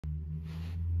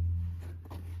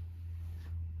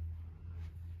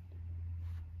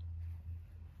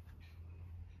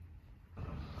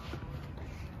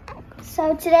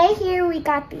So today here we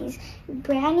got these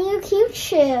brand new cute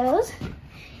shoes.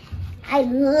 I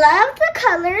love the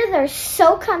color. They're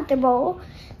so comfortable.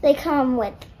 They come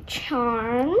with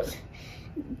charms,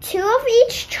 2 of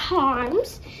each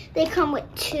charms. They come with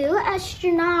 2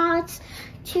 astronauts,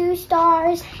 2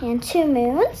 stars, and 2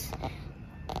 moons.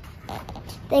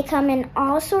 They come in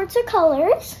all sorts of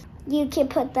colors. You can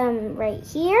put them right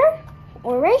here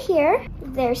or right here.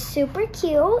 They're super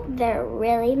cute. They're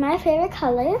really my favorite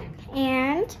color.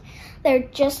 And they're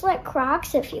just like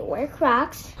Crocs if you wear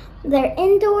Crocs. They're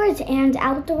indoors and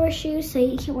outdoor shoes, so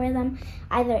you can wear them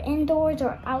either indoors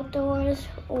or outdoors,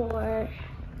 or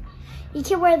you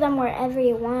can wear them wherever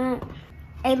you want.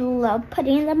 I love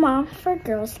putting them on for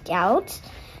Girl Scouts.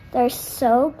 They're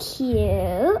so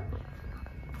cute.